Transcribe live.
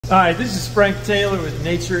Hi, this is Frank Taylor with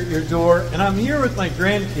Nature at Your Door, and I'm here with my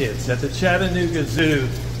grandkids at the Chattanooga Zoo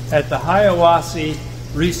at the Hiwassee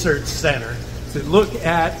Research Center to look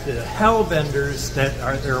at the hellbenders that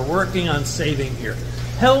they're working on saving here.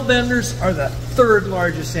 Hellbenders are the third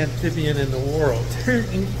largest amphibian in the world. They're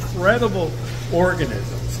incredible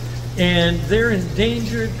organisms, and they're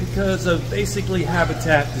endangered because of basically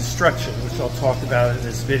habitat destruction, which I'll talk about in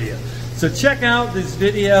this video. So check out this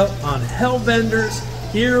video on hellbenders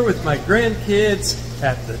here with my grandkids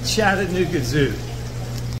at the Chattanooga Zoo.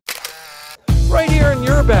 Right here in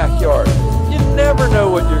your backyard. You never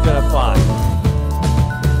know what you're going to find.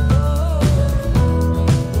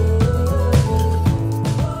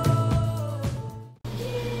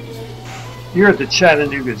 Here at the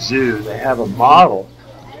Chattanooga Zoo, they have a model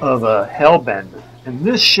of a hellbender, and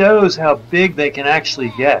this shows how big they can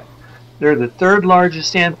actually get. They're the third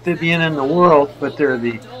largest amphibian in the world, but they're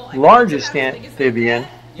the largest amphibian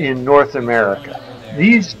in North America.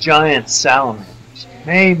 These giant salamanders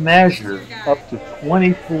may measure up to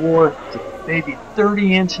 24 to maybe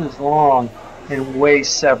 30 inches long and weigh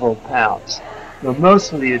several pounds. Though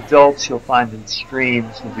most of the adults you'll find in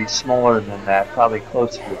streams will be smaller than that, probably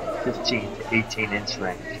closer to the 15 to 18 inch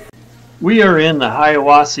range. We are in the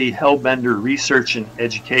Hiwassee Hellbender Research and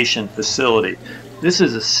Education Facility. This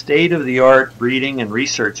is a state-of-the-art breeding and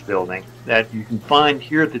research building that you can find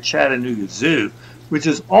here at the Chattanooga Zoo, which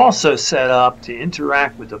is also set up to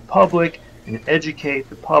interact with the public and educate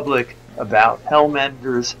the public about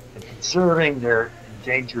hellbenders and conserving their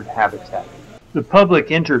endangered habitat. The public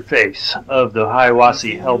interface of the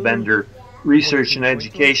Hiwassee Hellbender Research and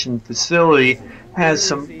Education Facility has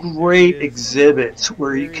some great exhibits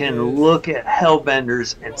where you can look at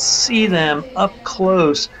hellbenders and see them up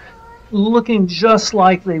close, looking just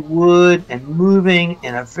like they would and moving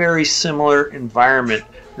in a very similar environment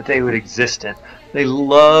that they would exist in. They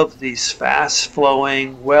love these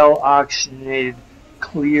fast-flowing, well-oxygenated,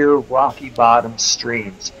 clear, rocky bottom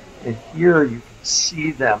streams. And here you can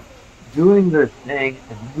see them doing their thing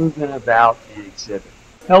and moving about the exhibit.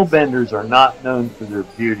 Hellbenders are not known for their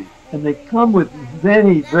beauty, and they come with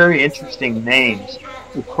many very interesting names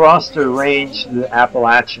across their range to the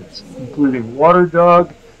Appalachians, including water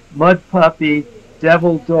dog, mud puppy,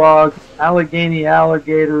 devil dog, Allegheny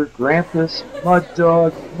alligator, Grampus, mud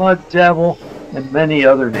dog, mud devil, and many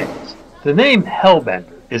other names. The name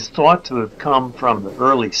Hellbender is thought to have come from the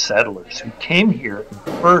early settlers who came here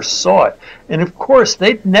and first saw it. And of course,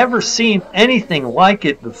 they'd never seen anything like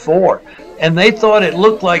it before. And they thought it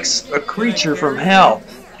looked like a creature from hell,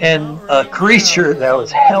 and a creature that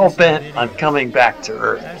was hell-bent on coming back to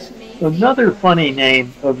Earth. Another funny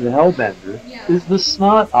name of the hellbender is the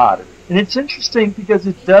Snot Otter. And it's interesting because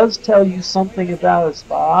it does tell you something about its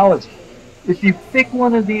biology. If you pick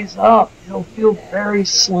one of these up, it'll feel very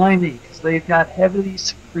slimy because they've got heavy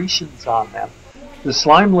secretions on them. The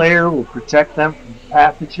slime layer will protect them from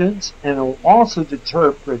pathogens, and it will also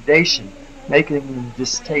deter predation, making them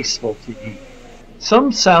distasteful to eat.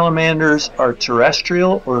 Some salamanders are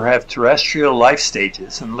terrestrial or have terrestrial life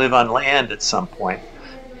stages and live on land at some point.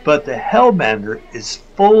 But the hellbender is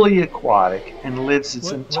fully aquatic and lives its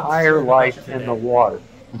entire life in the water.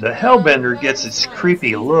 The hellbender gets its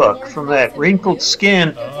creepy look from that wrinkled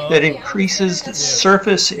skin that increases the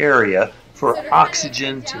surface area for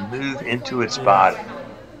oxygen to move into its body.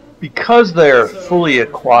 Because they are fully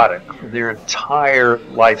aquatic for their entire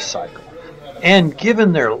life cycle, and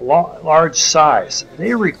given their large size,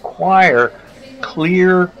 they require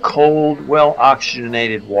clear, cold,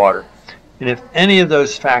 well-oxygenated water. And if any of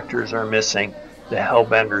those factors are missing, the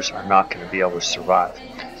hellbenders are not going to be able to survive.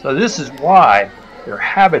 So this is why their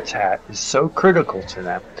habitat is so critical to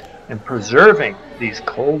them, and preserving these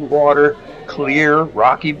cold water, clear,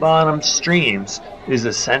 rocky bottom streams is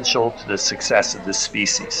essential to the success of the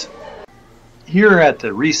species. Here at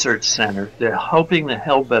the research center, they're helping the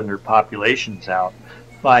hellbender populations out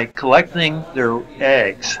by collecting their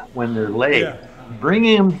eggs when they're laid,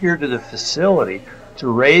 bringing them here to the facility to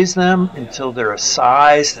raise them until they're a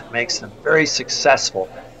size that makes them very successful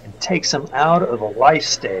and takes them out of a life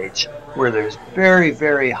stage where there's very,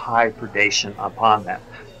 very high predation upon them.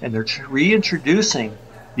 And they're reintroducing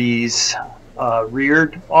these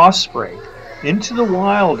reared offspring into the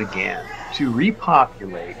wild again to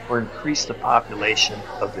repopulate or increase the population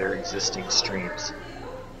of their existing streams.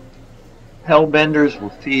 Hellbenders will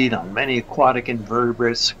feed on many aquatic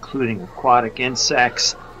invertebrates, including aquatic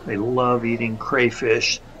insects. They love eating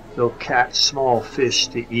crayfish. They'll catch small fish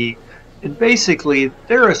to eat. And basically,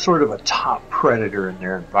 they're a sort of a top predator in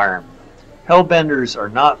their environment. Hellbenders are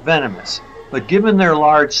not venomous, but given their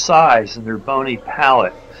large size and their bony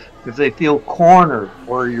palate, if they feel cornered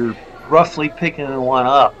or you're roughly picking one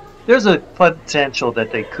up, there's a potential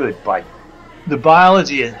that they could bite. The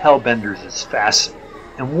biology of hellbenders is fascinating.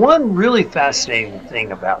 And one really fascinating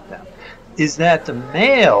thing about them is that the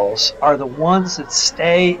males are the ones that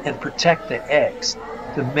stay and protect the eggs.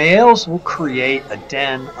 The males will create a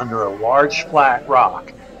den under a large flat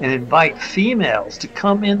rock and invite females to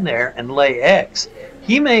come in there and lay eggs.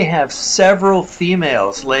 He may have several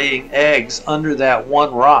females laying eggs under that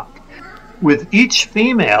one rock, with each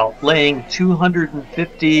female laying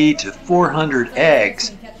 250 to 400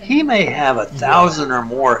 eggs. He may have 1,000 or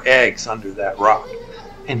more eggs under that rock,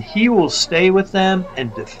 and he will stay with them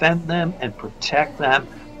and defend them and protect them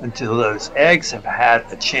until those eggs have had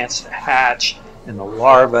a chance to hatch and the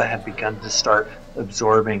larvae have begun to start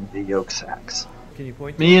absorbing the yolk sacs.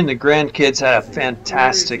 Me and the grandkids had a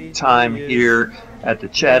fantastic time here at the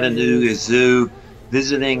Chattanooga Zoo,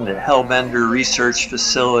 visiting the Hellbender research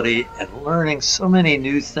facility and learning so many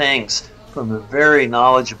new things from the very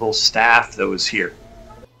knowledgeable staff that was here.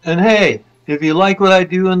 And hey, if you like what I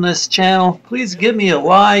do on this channel, please give me a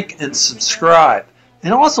like and subscribe.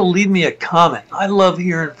 And also leave me a comment. I love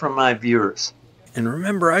hearing from my viewers. And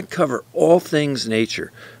remember, I cover all things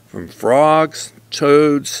nature, from frogs,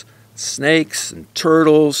 toads, snakes and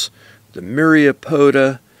turtles, the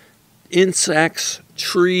myriapoda, insects,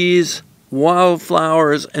 trees,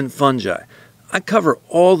 wildflowers, and fungi. I cover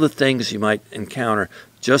all the things you might encounter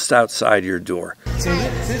just outside your door. So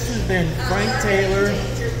this has been Frank Taylor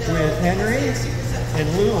with Henry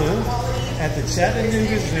and Lulu at the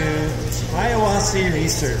Chattanooga Zoo Hiwassee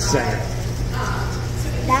Research Center.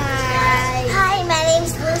 Bye. Hi, my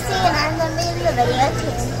name's Lucy and I'm going to be in the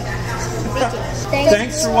video too.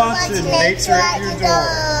 Thanks for watching Nature at Your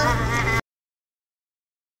Door.